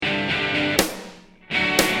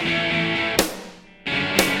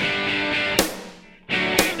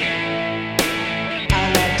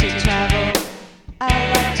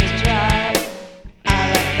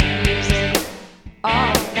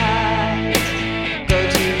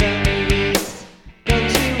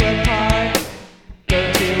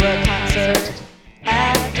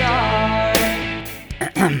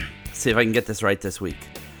see if I can get this right this week.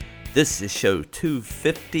 This is show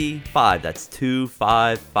 255. That's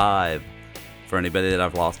 255 for anybody that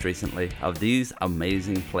I've lost recently of these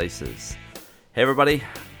amazing places. Hey everybody,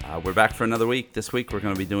 we're back for another week. This week we're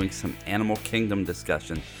going to be doing some Animal Kingdom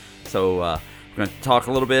discussion. So we're going to talk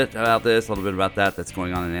a little bit about this, a little bit about that that's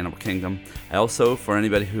going on in Animal Kingdom. I also, for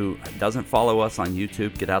anybody who doesn't follow us on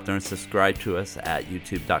YouTube, get out there and subscribe to us at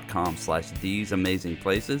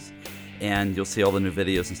youtube.com/theseamazingplaces. And you'll see all the new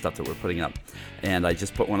videos and stuff that we're putting up. And I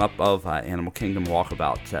just put one up of Animal Kingdom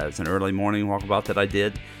Walkabout. It's an early morning walkabout that I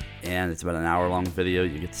did, and it's about an hour-long video.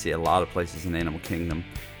 You get to see a lot of places in Animal Kingdom,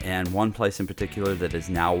 and one place in particular that is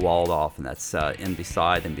now walled off, and that's in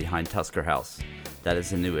beside and behind Tusker House. That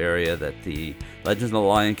is a new area that the Legends of the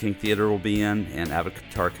Lion King Theater will be in, and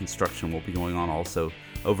Avatar construction will be going on also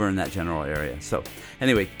over in that general area. So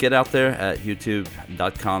anyway, get out there at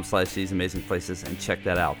youtube.com/theseamazingplaces and check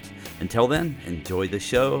that out. Until then, enjoy the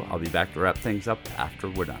show. I'll be back to wrap things up after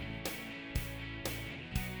we're done.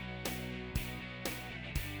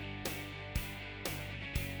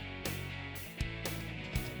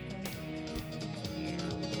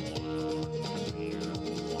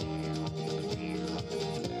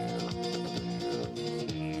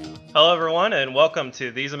 Hello, everyone, and welcome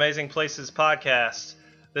to These Amazing Places podcast.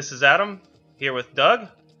 This is Adam, here with Doug.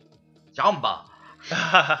 Jamba.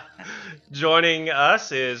 Joining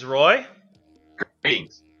us is Roy.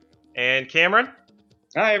 Greetings. And Cameron.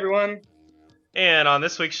 Hi, everyone. And on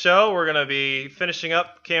this week's show, we're going to be finishing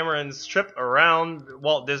up Cameron's trip around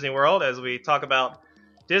Walt Disney World as we talk about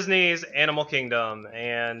Disney's Animal Kingdom.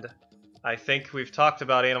 And I think we've talked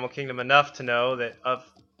about Animal Kingdom enough to know that of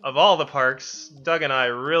all the parks, Doug and I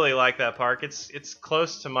really like that park. It's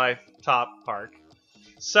close to my top park.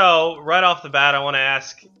 So, right off the bat, I want to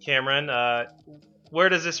ask Cameron, where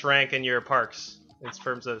does this rank in your parks in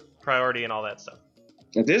terms of priority and all that stuff?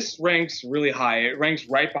 This ranks really high. It ranks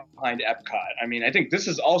right behind Epcot. I mean, I think this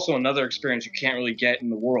is also another experience you can't really get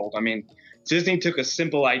in the world. I mean, Disney took a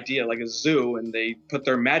simple idea like a zoo and they put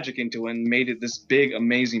their magic into it and made it this big,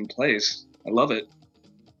 amazing place. I love it.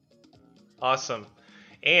 Awesome.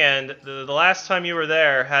 And the last time you were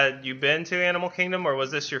there, had you been to Animal Kingdom, or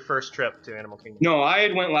was this your first trip to Animal Kingdom? No, I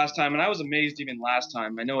had went last time, and I was amazed even last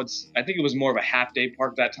time. I think it was more of a half-day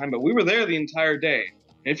park that time, but we were there the entire day.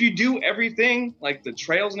 And if you do everything, like the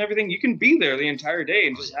trails and everything, you can be there the entire day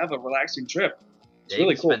and just have a relaxing trip. It's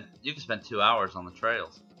really cool. You can spend 2 hours on the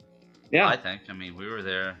trails. Yeah. I think. I mean, we were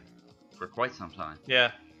there for quite some time.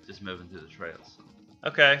 Yeah. Just moving through the trails.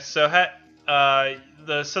 Okay, so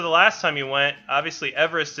the last time you went, obviously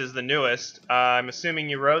Everest is the newest. I'm assuming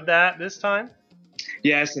you rode that this time?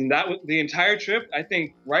 Yes, and that was the entire trip. I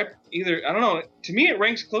think I don't know. To me, it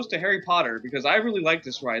ranks close to Harry Potter because I really liked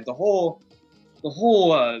this ride. The whole what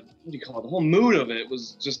do you call it? The whole mood of it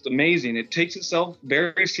was just amazing. It takes itself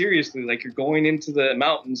very seriously, like you're going into the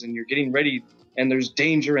mountains and you're getting ready, and there's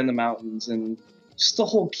danger in the mountains, and just the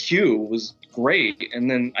whole queue was great. And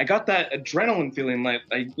then I got that adrenaline feeling like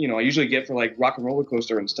I usually get for like Rock and Roller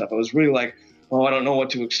Coaster and stuff. I was really like, oh, I don't know what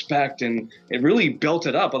to expect, and it really built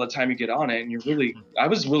it up by the time you get on it, and I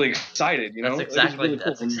was really excited. That's exactly it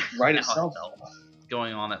was really cool. Ride itself.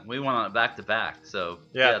 Going on it, we went on it back to back. So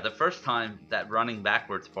yeah, the first time, that running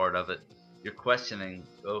backwards part of it, you're questioning,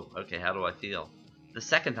 oh, okay, how do I feel? The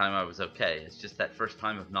second time I was okay. It's just that first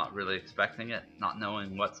time of not really expecting it, not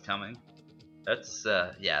knowing what's coming. That's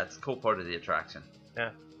it's a cool part of the attraction.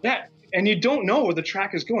 Yeah, and you don't know where the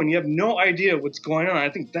track is going. You have no idea what's going on. I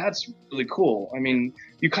think that's really cool. I mean,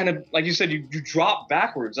 you kind of, like you said, you drop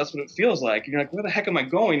backwards. That's what it feels like. You're like, where the heck am I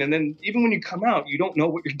going? And then even when you come out, you don't know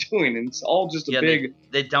what you're doing. And it's all just a big...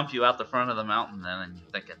 They dump you out the front of the mountain then, and you're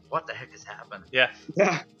thinking, what the heck is happening? Yeah.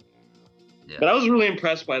 But I was really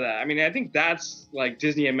impressed by that. I mean, I think that's like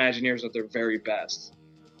Disney Imagineers at their very best.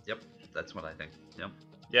 Yep, that's what I think. Yep.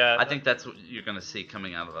 Yeah. I think that's what you're going to see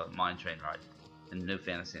coming out of a Mine Train ride in New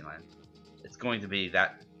Fantasyland. It's going to be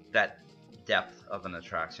that depth of an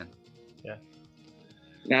attraction. Yeah.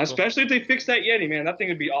 Now, especially if they fix that Yeti, man, that thing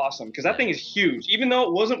would be awesome because that thing is huge. Even though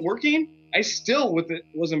it wasn't working, I still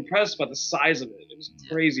was impressed by the size of it. It was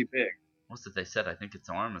crazy big. What's it they said? I think its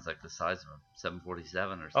arm is like the size of a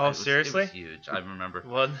 747 or something. Oh, seriously? It was huge. I remember.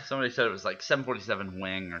 What? Somebody said it was like 747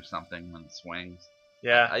 wing or something when it swings.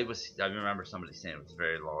 Yeah. I remember somebody saying it was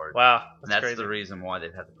very large. Wow. That's crazy. the reason why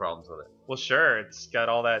they've had the problems with it. Well, sure. It's got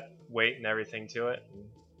all that weight and everything to it.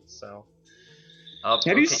 So.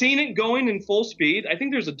 Have you seen it going in full speed? I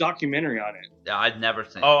think there's a documentary on it. Yeah, I'd never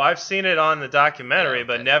seen it. Oh, I've seen it on the documentary,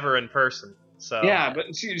 but never in person. So. Yeah,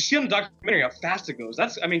 but see on the documentary how fast it goes.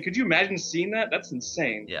 Could you imagine seeing that? That's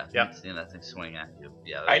insane. Yeah. Seeing that thing swing at you.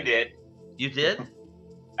 Yeah. I did. You did?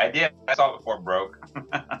 I did. I saw it before it broke.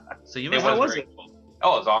 So you It must was very cool.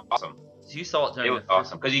 Oh, it was awesome. So you saw it during It was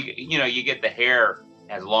awesome because you get the hair,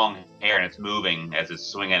 has long hair, and it's moving as it's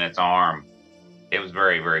swinging its arm. It was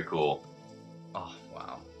very, very cool. Oh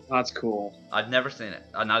wow, That's cool. I've never seen it.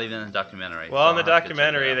 Not even in the documentary. Well, so in the I'll have to check it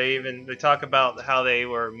documentary, out. they talk about how they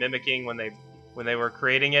were mimicking when they were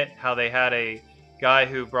creating it. How they had a guy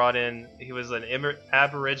who brought in, he was an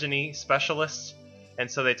Aborigine specialist,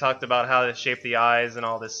 and so they talked about how to shape the eyes and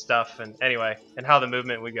all this stuff. And anyway, and how the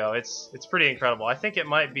movement would go. It's pretty incredible. I think it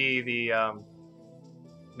might be the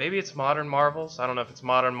maybe it's Modern Marvels. I don't know if it's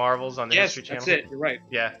Modern Marvels on the Yes, History Channel. that's it. You're right.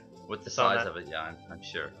 Yeah, With the it's on size that. of it, yeah, I'm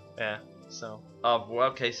sure. Yeah. So. Well,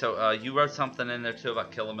 okay, so you wrote something in there too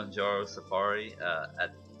about Kilimanjaro Safari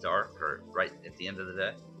at dark or right at the end of the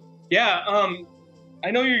day. Yeah. I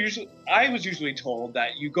know I was usually told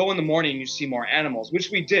that you go in the morning and you see more animals, which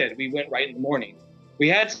we did. We went right in the morning. We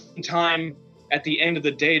had some time at the end of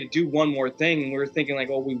the day to do one more thing. We were thinking like,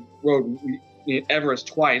 oh, we rode Everest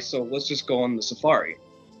twice, so let's just go on the safari.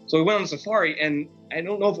 So we went on the safari, and I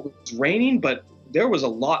don't know if it was raining, but there was a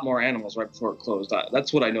lot more animals right before it closed.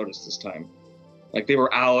 That's what I noticed this time. Like they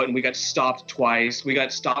were out, and we got stopped twice. We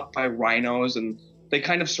got stopped by rhinos, and they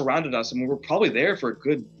kind of surrounded us, and we were probably there for a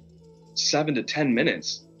good 7 to 10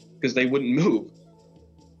 minutes because they wouldn't move.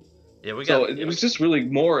 Yeah, it was just really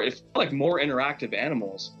more. It felt like more interactive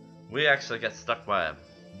animals. We actually got stuck by a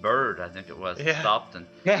bird, I think it was. Yeah. Stopped, and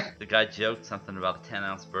the guy joked something about a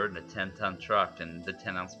 10-ounce bird in a 10-ton truck, and the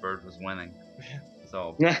 10-ounce bird was winning.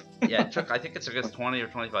 So yeah, I think it took us 20 or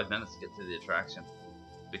 25 minutes to get to the attraction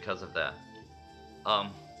because of that.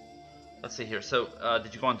 Let's see here. So,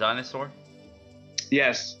 did you go on Dinosaur?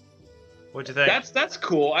 Yes. What'd you think? That's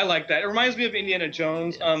cool. I like that. It reminds me of Indiana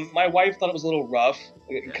Jones. Yes. My wife thought it was a little rough,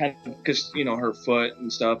 kind of because her foot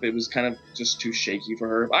and stuff. It was kind of just too shaky for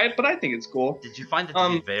her. But I think it's cool. Did you find it to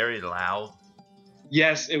be very loud?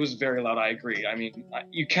 Yes, it was very loud. I agree. I mean,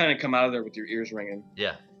 you kind of come out of there with your ears ringing.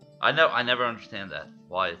 Yeah, I know. I never understand that.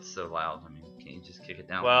 Why it's so loud. I mean, can't you just kick it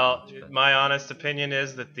down? Well, my honest opinion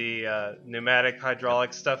is that the pneumatic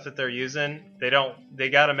hydraulic stuff that they're using, they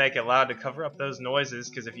got to make it loud to cover up those noises,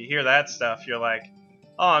 because if you hear that stuff, you're like,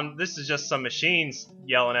 oh, this is just some machines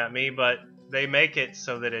yelling at me, but they make it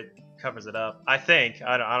so that it covers it up. I think.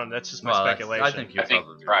 I don't know. That's just my speculation. I think you're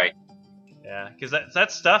probably right. Yeah, because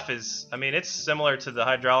that stuff is, I mean, it's similar to the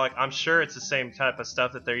hydraulic. I'm sure it's the same type of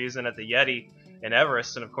stuff that they're using at the Yeti in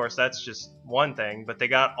Everest, and of course that's just one thing, but they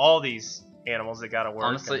got all these animals that got to work.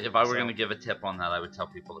 Honestly, if I were going to give a tip on that, I would tell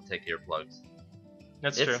people to take earplugs.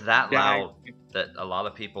 That's it's true. That loud that a lot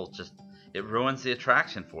of people just, it ruins the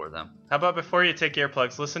attraction for them. How about before you take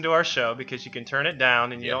earplugs, listen to our show, because you can turn it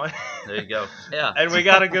down and you don't. There you go. Yeah. And we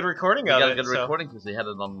got a good recording of it. We got a good recording because we had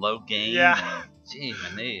it on low gain. Yeah. Gee,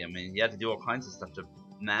 I mean, you had to do all kinds of stuff to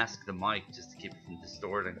mask the mic just to keep it from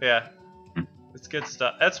distorting. Yeah. It's good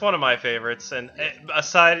stuff. That's one of my favorites. And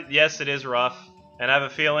aside, yes, it is rough. And I have a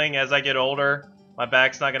feeling as I get older, my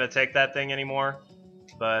back's not going to take that thing anymore.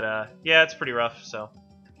 But yeah, it's pretty rough. So.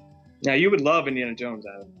 Now you would love Indiana Jones,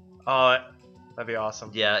 Adam. Oh, that'd be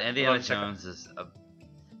awesome. Yeah, Indiana Jones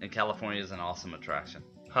in California is an awesome attraction.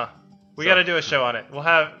 Huh. We got to do a show on it. We'll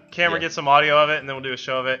have Cameron get some audio of it, and then we'll do a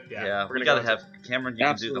show of it. Yeah, we got to have Cameron. You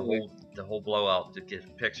can do the whole blowout to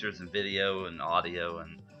get pictures and video and audio,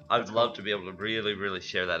 and I'd love to be able to really, really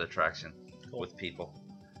share that attraction with people.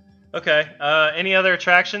 Okay. Any other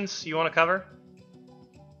attractions you want to cover?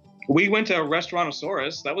 We went to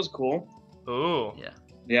Restaurantosaurus. That was cool. Ooh. Yeah.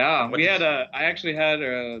 Yeah. I actually had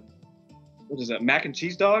a, what is that, mac and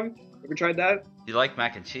cheese dog? Ever tried that? You like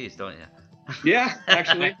mac and cheese, don't you? Yeah,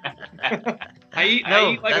 actually. I eat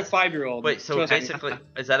like a 5-year-old. Wait, so basically,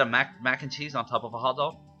 is that a mac and cheese on top of a hot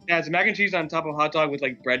dog? Yeah, it's mac and cheese on top of a hot dog with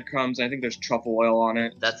like breadcrumbs. I think there's truffle oil on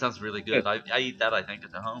it. That sounds really good. I eat that, I think,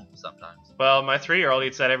 at the home sometimes. Well, my 3-year-old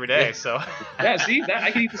eats that every day, so. Yeah, see,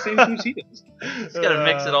 I can eat the same foods he does. Just gotta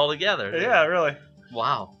mix it all together. Yeah, really.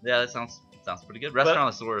 Wow. Yeah, that sounds pretty good.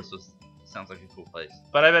 Restaurantosaurus sounds like a cool place.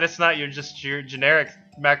 But I bet it's not your generic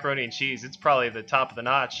macaroni and cheese. It's probably the top of the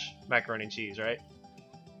notch macaroni and cheese, right?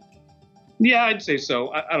 Yeah, I'd say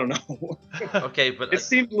so. I don't know. Okay, but it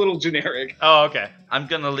seemed a little generic. Oh, okay. I'm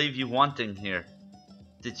gonna leave you wanting here.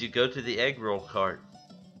 Did you go to the egg roll cart?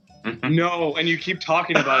 No, and you keep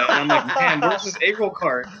talking about it, and I'm like, man, where's this egg roll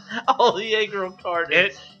cart? Oh, the egg roll cart.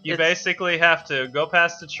 You basically have to go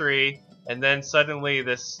past the tree, and then suddenly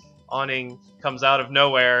this awning comes out of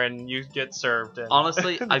nowhere, and you get served. And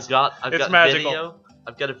honestly, I've got magical. video.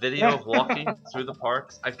 I've got a video of walking through the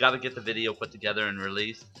parks. I've got to get the video put together and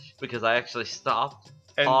released because I actually stopped,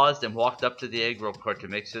 paused, and walked up to the egg roll cart to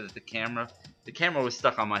make sure that the camera the camera was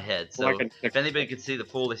stuck on my head. So if anybody could see the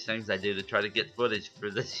foolish things I do to try to get footage for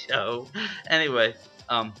this show. Anyway,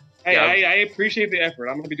 Hey, yeah, I appreciate the effort.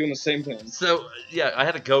 I'm gonna be doing the same thing. So yeah, I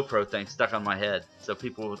had a GoPro thing stuck on my head, so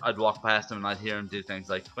I'd walk past them and I'd hear them do things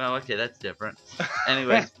like, well, okay, that's different.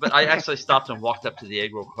 Anyways, but I actually stopped and walked up to the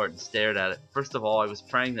egg roll cart and stared at it. First of all, I was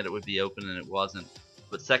praying that it would be open and it wasn't.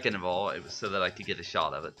 But second of all, it was so that I could get a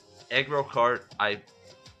shot of it. Egg roll cart.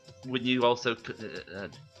 Would you also,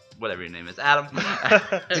 whatever your name is, Adam?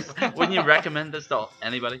 Wouldn't you recommend this to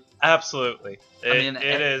anybody? Absolutely.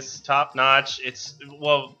 It is top notch. It's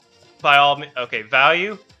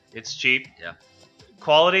value, it's cheap. Yeah.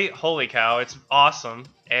 Quality, holy cow, it's awesome,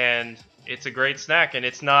 and it's a great snack. And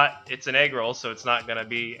it's an egg roll, so it's not gonna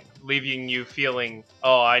be leaving you feeling,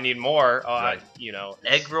 oh, I need more. Right.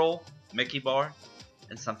 Egg roll, Mickey bar,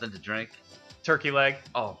 and something to drink. Turkey leg.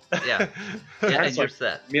 Oh yeah, yeah, and you're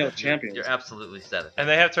set. Meal of champions. You're absolutely set. And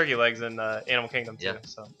they have turkey legs in Animal Kingdom too. Yeah.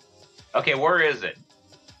 So. Okay, where is it?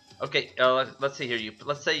 Okay, let's see here.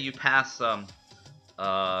 Let's say you pass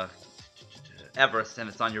Everest, and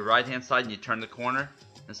it's on your right-hand side, and you turn the corner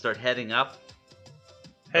and start heading up.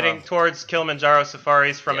 Heading towards Kilimanjaro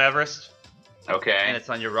Safaris from Everest. Okay. And it's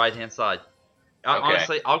on your right-hand side. Okay.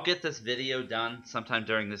 Honestly, I'll get this video done sometime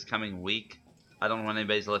during this coming week. I don't know when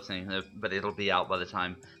anybody's listening, but it'll be out by the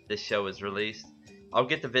time this show is released. I'll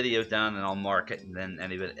get the video done and I'll mark it, and then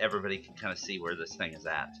everybody can kind of see where this thing is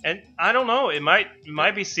at. And I don't know, it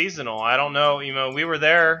might be seasonal. I don't know. We were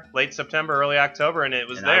there late September, early October, and it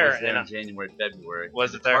was there. I was there in January, February.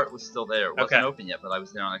 Was it there? The cart was still there. It wasn't open yet, but I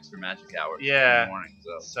was there on extra magic hours. Yeah. In the morning.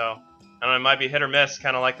 So I don't know. It might be hit or miss,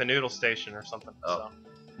 kind of like the noodle station or something. Oh. So.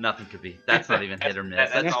 Nothing could be. That's not even hit or miss.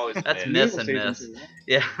 That's miss and miss.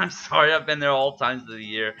 Yeah, I'm sorry. I've been there all times of the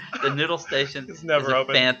year. The noodle station is never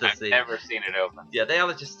open. Fantasy. I've never seen it open. Yeah, they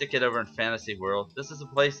ought to just stick it over in Fantasy World. This is a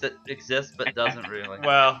place that exists but doesn't really.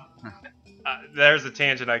 Well, there's a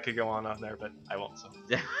tangent I could go on there, but I won't. So.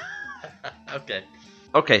 Yeah.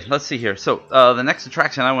 Okay, let's see here. So the next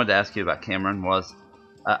attraction I wanted to ask you about, Cameron, was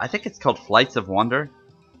I think it's called Flights of Wonder.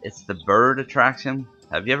 It's the bird attraction.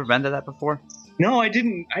 Have you ever been to that before? No, I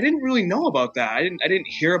didn't really know about that. I didn't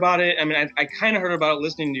hear about it. I mean, I kind of heard about it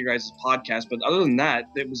listening to your guys' podcast, but other than that,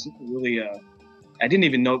 it wasn't really. I didn't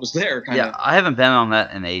even know it was there. Yeah, I haven't been on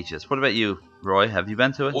that in ages. What about you, Roy? Have you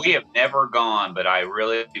been to it? We have never gone, but I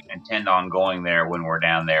really intend on going there when we're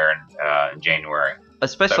down there in January.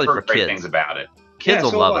 Especially for great kids. Things about it. Kids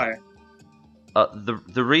will love it.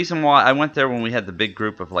 The reason why I went there when we had the big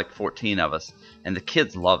group of like 14 of us, and the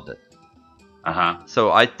kids loved it.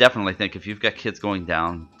 So I definitely think if you've got kids going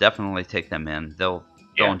down, definitely take them in. They'll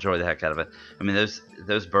enjoy the heck out of it. I mean,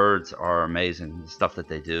 those birds are amazing. The stuff that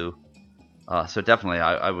they do. So definitely,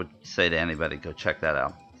 I would say to anybody, go check that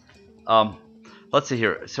out. Let's see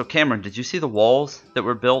here. So Cameron, did you see the walls that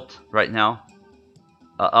were built right now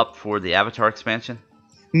up for the Avatar expansion?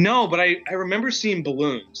 No, but I remember seeing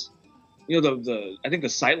balloons. I think the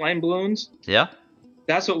sightline balloons. Yeah.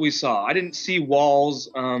 That's what we saw. I didn't see walls.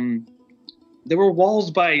 There were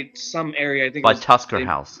walls by some area. I think by Tusker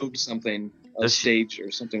House. Something, a stage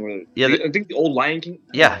or something. Yeah, I think the old Lion King.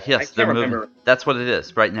 Yes, they're moving. That's what it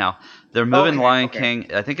is right now. They're moving Lion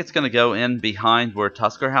King. I think it's going to go in behind where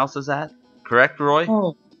Tusker House is at. Correct, Roy?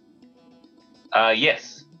 Oh.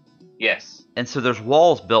 Yes. And so there's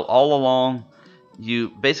walls built all along.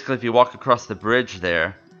 If you walk across the bridge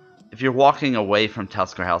there, if you're walking away from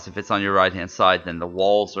Tusker House, if it's on your right-hand side, then the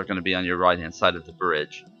walls are going to be on your right-hand side of the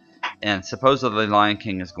bridge. And supposedly Lion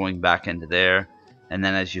King is going back into there. And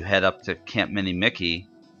then as you head up to Camp Mini Mickey,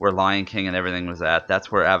 where Lion King and everything was at,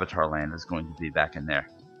 that's where Avatar Land is going to be back in there.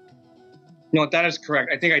 No, that is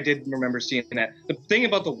correct. I think I did remember seeing that. The thing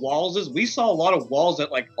about the walls is we saw a lot of walls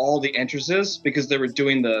at like all the entrances because they were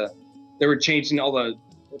changing all the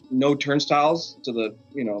no turnstiles to the,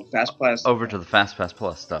 Fast Pass. Over to the Fast Pass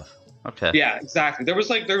Plus stuff. Okay. Yeah, exactly. There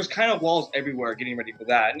was kind of walls everywhere getting ready for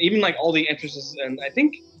that. And even like all the entrances, and I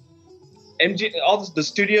think all the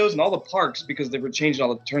studios and all the parks, because they were changing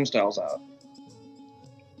all the turnstiles out.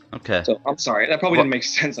 Okay. So I'm sorry, that probably didn't make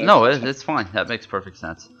sense. No, it's fine. That makes perfect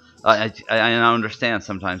sense. I understand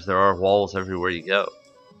sometimes there are walls everywhere you go.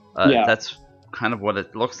 That's kind of what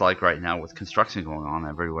it looks like right now with construction going on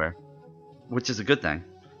everywhere, which is a good thing.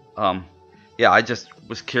 I just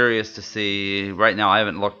was curious to see. Right now I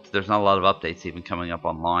haven't looked. There's not a lot of updates even coming up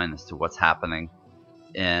online as to what's happening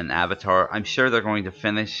in Avatar. I'm sure they're going to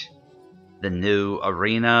finish the new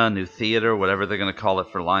arena, new theater, whatever they're going to call it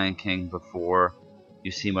for Lion King before you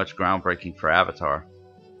see much groundbreaking for Avatar.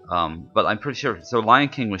 But I'm pretty sure. So Lion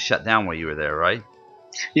King was shut down while you were there, right?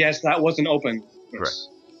 Yes, that wasn't open. Correct.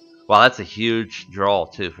 Wow, that's a huge draw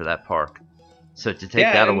too for that park. So to take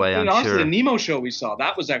that away, and I'm honestly, sure. the Nemo show we saw,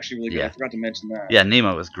 that was actually really good. Yeah. I forgot to mention that. Yeah,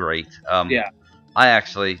 Nemo was great. Yeah. I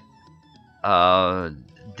actually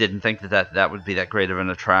didn't think that would be that great of an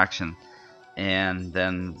attraction. And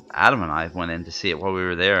then Adam and I went in to see it while we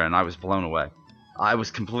were there, and I was blown away. I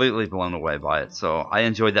was completely blown away by it. So I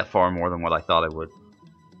enjoyed that far more than what I thought I would.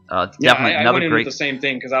 Definitely I another went in great. with the same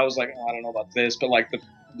thing because I was like, oh, I don't know about this, but like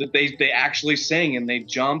they actually sing and they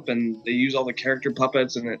jump and they use all the character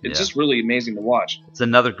puppets, and it's just really amazing to watch. It's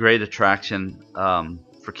another great attraction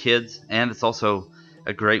for kids, and it's also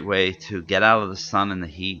a great way to get out of the sun and the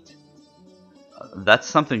heat. That's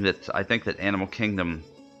something that I think that Animal Kingdom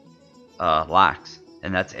lacks,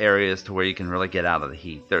 and that's areas to where you can really get out of the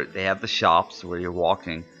heat. They have the shops where you're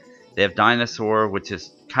walking. They have Dinosaur, which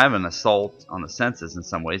is kind of an assault on the senses in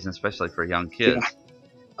some ways, and especially for young kids.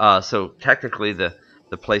 Yeah. So technically, the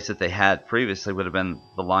place that they had previously would have been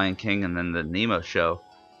the Lion King and then the Nemo show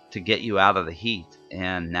to get you out of the heat.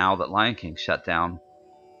 And now that Lion King shut down,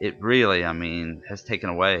 it really, has taken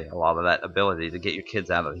away a lot of that ability to get your kids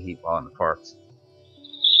out of the heat while in the parks.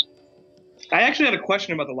 I actually had a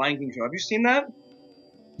question about the Lion King show. Have you seen that?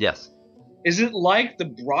 Yes. Is it like the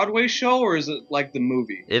Broadway show, or is it like the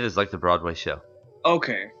movie? It is like the Broadway show.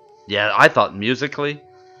 Okay. Yeah, I thought musically,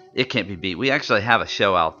 it can't be beat. We actually have a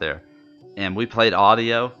show out there, and we played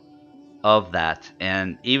audio of that.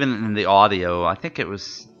 And even in the audio, I think it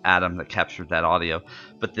was Adam that captured that audio.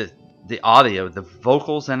 But the audio, the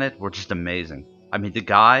vocals in it were just amazing. The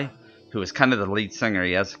guy who is kind of the lead singer,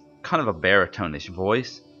 he has kind of a baritone-ish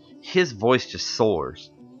voice. His voice just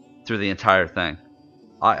soars through the entire thing.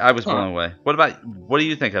 I was blown away. What do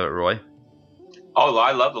you think of it, Roy? Oh,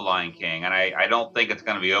 I love the Lion King, and I don't think it's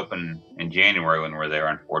going to be open in January when we're there,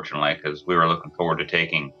 unfortunately, because we were looking forward to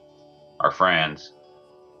taking our friends.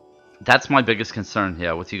 That's my biggest concern,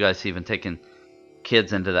 with you guys even taking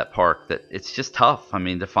kids into that park, that it's just tough.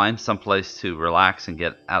 To find some place to relax and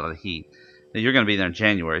get out of the heat. Now, you're going to be there in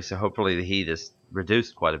January, so hopefully the heat is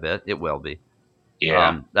reduced quite a bit. It will be.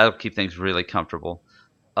 Yeah. That'll keep things really comfortable.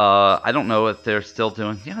 I don't know if they're still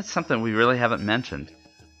doing... it's something we really haven't mentioned.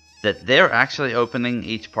 That they're actually opening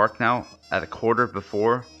each park now at a quarter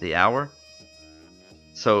before the hour.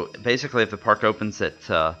 So basically, if the park opens at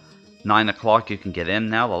 9 o'clock, you can get in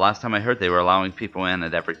now. The last time I heard, they were allowing people in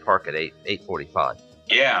at every park at 8:45.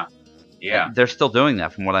 Yeah. And they're still doing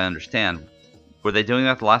that, from what I understand. Were they doing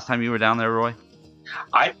that the last time you were down there, Roy?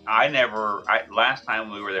 Last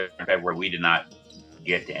time we were there in February, we did not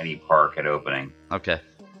get to any park at opening. Okay,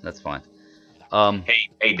 that's fine.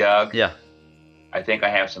 Hey, Doug. Yeah. I think I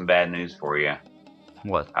have some bad news for you.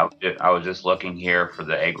 What? I was just looking here for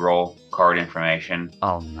the egg roll card information.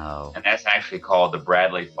 Oh, no. And that's actually called the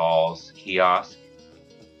Bradley Falls kiosk.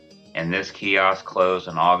 And this kiosk closed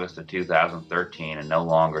in August of 2013 and no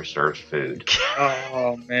longer serves food.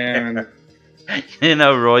 Oh, man.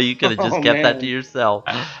 Roy, you could have just kept that to yourself.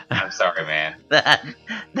 I'm sorry, man.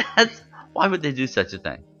 That's why would they do such a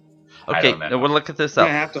thing? Okay, we'll look at this up.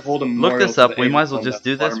 I have to hold them. Look this up. We might as well just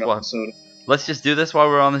do this. Let's just do this while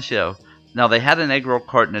we're on the show. Now, they had an egg roll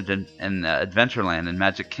cart in Adventureland in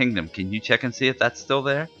Magic Kingdom. Can you check and see if that's still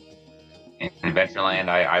there? In Adventureland,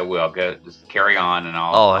 I will. Go, just carry on, and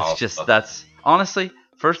I'll... that's... Honestly,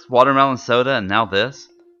 first watermelon soda, and now this.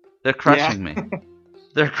 They're crushing me.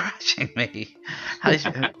 They're crushing me.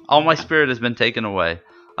 All my spirit has been taken away.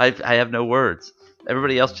 I have no words.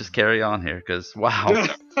 Everybody else just carry on here, because, wow.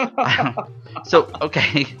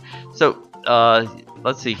 Okay.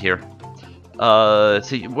 Let's see here.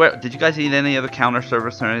 Did you guys eat any other counter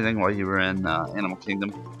service or anything while you were in Animal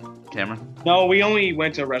Kingdom, Cameron? No, we only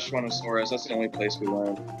went to Restaurantosaurus. That's the only place we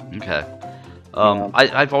went. Okay.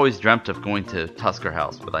 I've always dreamt of going to Tusker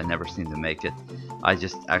House, but I never seem to make it. I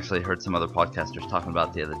just actually heard some other podcasters talking about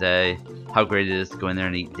it the other day, how great it is to go in there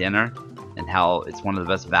and eat dinner, and how it's one of the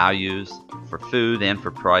best values for food and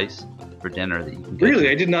for price for dinner that you can get. Really?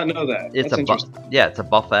 I did not know that. That's interesting. It's a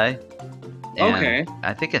buffet. And okay.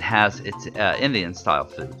 I think it's Indian style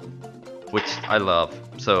food, which I love.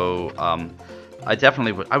 So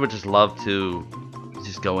I would just love to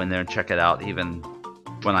just go in there and check it out, even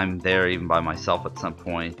when I'm there, even by myself at some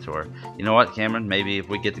point. Or, you know what, Cameron? Maybe if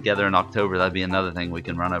we get together in October, that'd be another thing we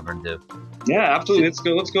can run over and do. Yeah, absolutely.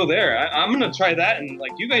 Let's go there. I'm gonna try that. And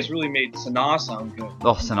you guys really made Sanaa sound good.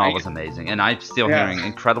 Oh, Sanaa was amazing, and I'm still hearing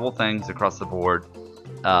incredible things across the board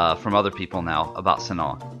from other people now about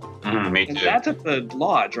Sanaa. Me too. And that's at the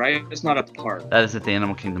lodge, right? It's not at the park. That is at the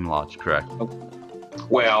Animal Kingdom Lodge, correct? Okay.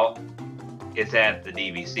 Well, it's at the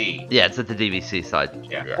DVC. Yeah, it's at the DVC side.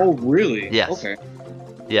 Yeah. Oh, really? Yes. Okay.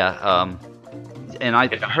 Yeah. And I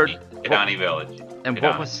heard Kidani Village. And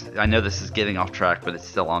what was, I know this is getting off track, but it's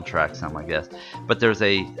still on track some, I guess. But there's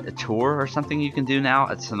a tour or something you can do now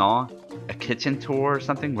at Sanaa, a kitchen tour or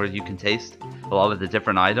something where you can taste a lot of the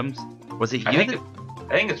different items. Was it you? I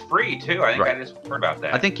think it's free too. I think I just heard about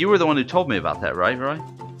that. I think you were the one who told me about that, right, Roy?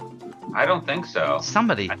 I don't think so.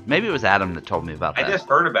 Somebody, maybe it was Adam that told me about that. I just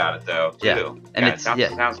heard about it though, too. Yeah, and it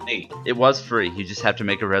sounds neat. It was free. You just have to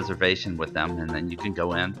make a reservation with them, and then you can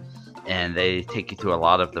go in. And they take you through a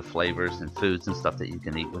lot of the flavors and foods and stuff that you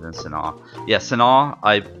can eat within Sanaa. Yeah,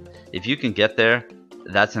 Sanaa, if you can get there,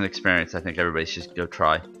 that's an experience I think everybody should go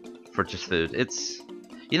try for just food. It's,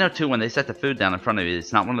 too, when they set the food down in front of you,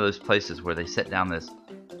 it's not one of those places where they set down this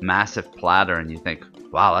massive platter and you think,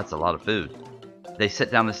 wow, that's a lot of food. They set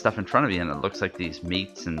down this stuff in front of you and it looks like these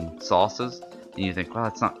meats and sauces, and you think, well,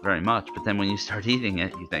 that's not very much. But then when you start eating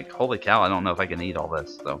it, you think, holy cow, I don't know if I can eat all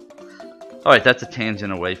this. So. All right, that's a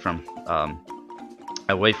tangent away from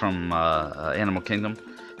Animal Kingdom.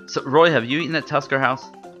 So, Roy, have you eaten at Tusker House?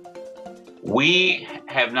 We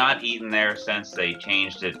have not eaten there since they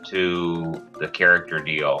changed it to the character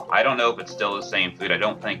deal. I don't know if it's still the same food. I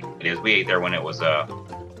don't think it is. We ate there when it was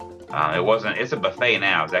it's a buffet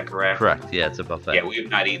now. Is that correct? Correct. Yeah, it's a buffet. Yeah, we've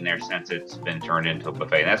not eaten there since it's been turned into a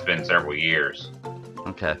buffet. And that's been several years.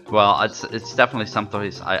 Okay, well, it's definitely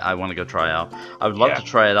someplace I want to go try out. I would love to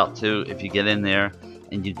try it out too. If you get in there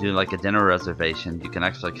and you do like a dinner reservation, you can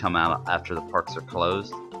actually come out after the parks are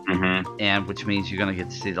closed, and which means you're going to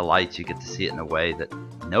get to see the lights. You get to see it in a way that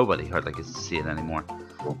nobody hardly gets to see it anymore.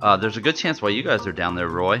 There's a good chance while you guys are down there,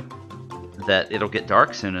 Roy, that it'll get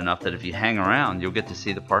dark soon enough that if you hang around, you'll get to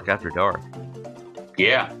see the park after dark.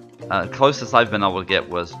 Yeah. Closest I've been able to get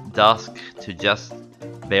was dusk to just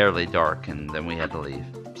barely dark, and then we had to leave.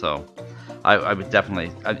 So I would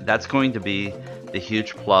definitely, that's going to be the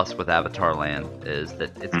huge plus with Avatar Land, is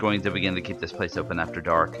that it's going to begin to keep this place open after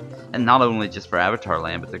dark, and not only just for Avatar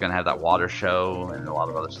Land, but they're going to have that water show and a lot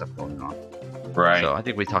of other stuff going on. Right. So I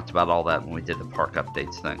think we talked about all that when we did the park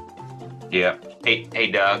updates thing. Yeah.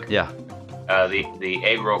 Hey Doug. Yeah. The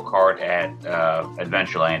egg roll cart at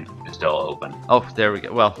Adventureland is still open. Oh, there we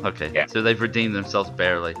go. Well, okay. Yeah. So they've redeemed themselves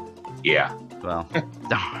barely. Yeah. Well,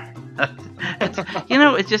 darn.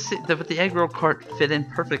 It just, but the egg roll cart fit in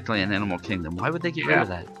perfectly in Animal Kingdom. Why would they get rid of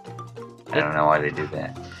that? I don't know why they do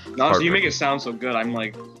that. No, so you make it sound so good. I'm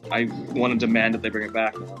like, I want to demand that they bring it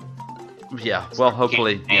back now. Yeah. Well,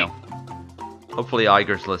 hopefully, hopefully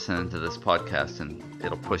Iger's listening to this podcast and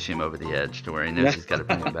it'll push him over the edge to where he knows he's got to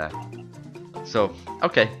bring it back. So,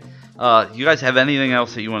 okay. You guys have anything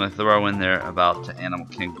else that you want to throw in there about Animal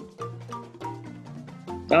Kingdom?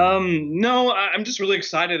 No, I'm just really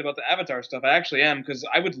excited about the Avatar stuff. I actually am, because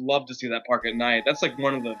I would love to see that park at night. That's like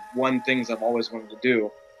one of the things I've always wanted to do.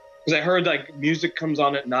 Because I heard like music comes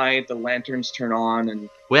on at night, the lanterns turn on, and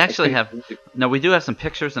we actually we do have some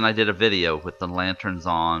pictures, and I did a video with the lanterns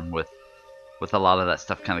on, with a lot of that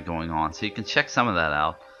stuff kind of going on, so you can check some of that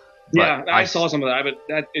out. Yeah, I saw some of that,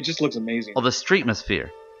 but it just looks amazing. Well, the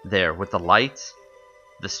streetmosphere there with the lights,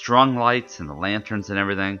 the strung lights, and the lanterns and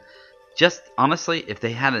everything. Just honestly, if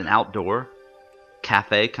they had an outdoor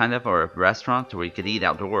cafe kind of, or a restaurant where you could eat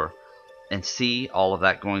outdoor and see all of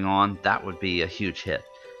that going on, that would be a huge hit.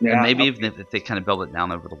 Yeah, and maybe even if they kind of build it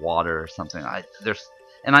down over the water or something.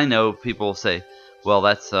 And I know people will say, well,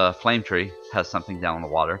 that's Flame Tree has something down on the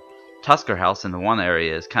water. Tusker House in the one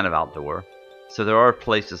area is kind of outdoor. So there are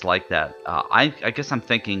places like that. I guess I'm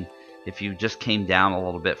thinking if you just came down a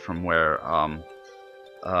little bit from where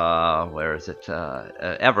is it?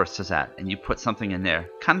 Everest is at, and you put something in there,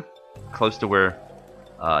 kind of close to where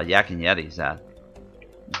Yak and Yeti's at,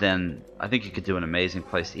 then I think you could do an amazing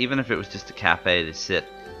place. Even if it was just a cafe to sit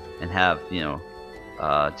and have,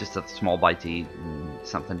 just a small bite to eat and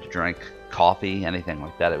something to drink, coffee, anything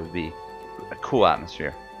like that, it would be a cool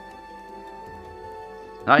atmosphere.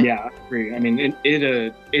 Yeah, I agree. I mean,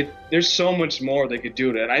 there's so much more they could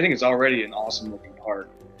do to it. I think it's already an awesome looking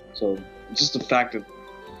park. So just the fact that,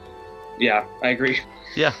 yeah, I agree.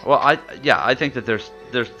 Yeah, well, I think that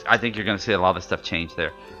I think you're going to see a lot of stuff change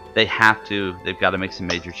there. They've got to make some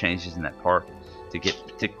major changes in that park to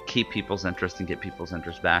keep people's interest and get people's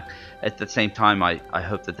interest back. At the same time, I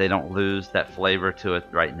hope that they don't lose that flavor to it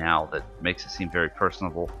right now that makes it seem very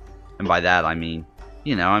personable. And by that, I mean,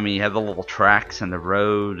 you have the little tracks and the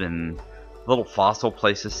road and little fossil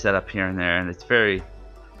places set up here and there, and it's very,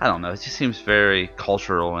 I don't know, it just seems very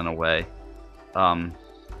cultural in a way, and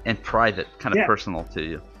private, kind of personal to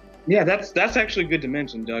you. Yeah, that's actually good to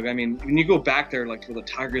mention, Doug. I mean, when you go back there, like where the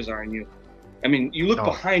tigers are, and I mean, you look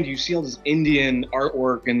behind you, see all this Indian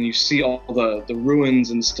artwork, and you see all the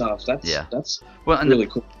ruins and stuff. That's well, and really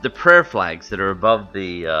cool. The prayer flags that are above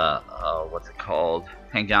the what's it called,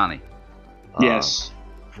 Hangani? Yes.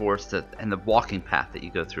 Forest and the walking path that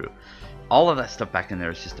you go through. All of that stuff back in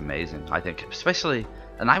there is just amazing. I think, especially,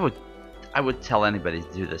 and I would tell anybody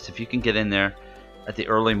to do this if you can get in there at the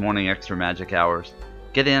early morning extra magic hours.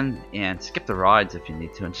 Get in and skip the rides if you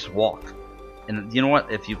need to, and just walk. And you know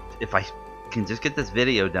what? If I can just get this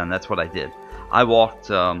video done, that's what I did. I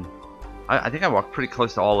walked. I think I walked pretty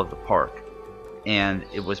close to all of the park, and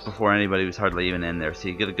it was before anybody was hardly even in there, so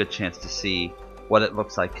you get a good chance to see what it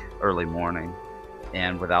looks like early morning,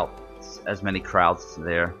 and without as many crowds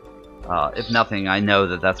there. If nothing, I know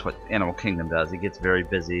that that's what Animal Kingdom does. It gets very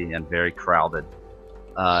busy and very crowded,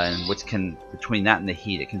 and which can, between that and the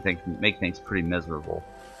heat, it can make things pretty miserable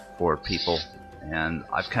for people. And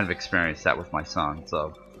I've kind of experienced that with my son.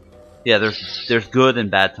 So, yeah, there's good and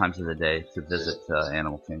bad times of the day to visit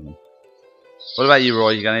Animal Kingdom. What about you,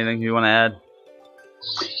 Roy? You got anything you want to add?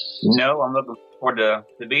 No, I'm looking forward to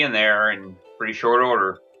being there in pretty short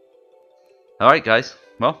order. All right, guys.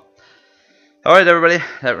 Well, all right, everybody.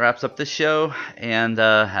 That wraps up this show. And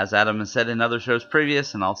as Adam has said in other shows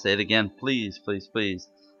previous, and I'll say it again, please, please, please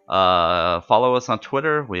follow us on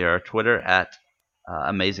Twitter. We are Twitter at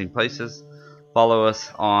Amazing Places. Follow us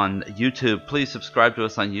on YouTube. Please subscribe to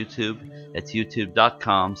us on YouTube. It's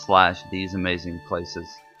youtube.com/theseamazingplaces.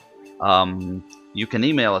 You can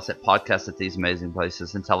email us at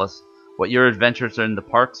podcast@theseamazingplaces and tell us what your adventures in the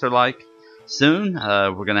parks are like. Soon,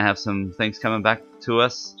 we're going to have some things coming back to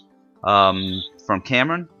us from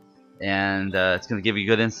Cameron, and it's going to give you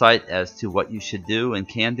good insight as to what you should do and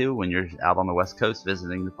can do when you're out on the West Coast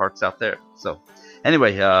visiting the parks out there. So,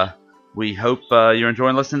 anyway, we hope you're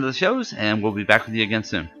enjoying listening to the shows, and we'll be back with you again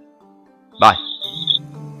soon. Bye.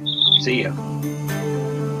 See ya.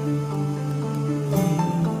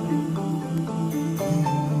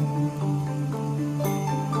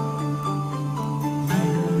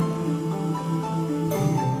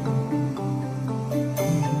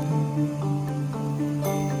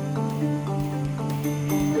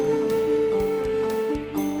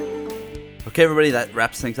 Okay, everybody, that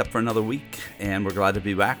wraps things up for another week, and we're glad to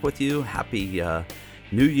be back with you. Happy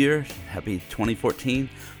New Year. Happy 2014.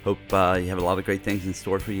 Hope you have a lot of great things in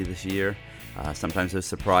store for you this year. Sometimes those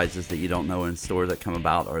surprises that you don't know in store that come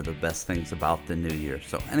about are the best things about the new year.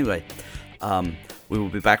 So anyway, we will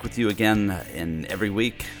be back with you again in every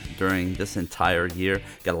week during this entire year.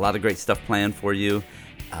 Got a lot of great stuff planned for you.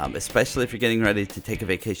 Especially if you're getting ready to take a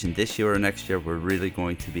vacation this year or next year, we're really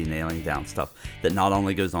going to be nailing down stuff that not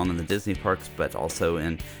only goes on in the Disney parks, but also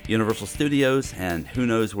in Universal Studios, and who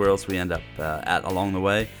knows where else we end up at along the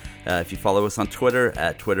way. If you follow us on Twitter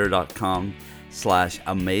at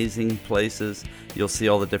twitter.com/amazingplaces, you'll see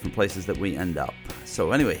all the different places that we end up.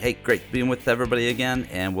 So anyway, hey, great being with everybody again,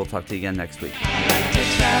 and we'll talk to you again next week.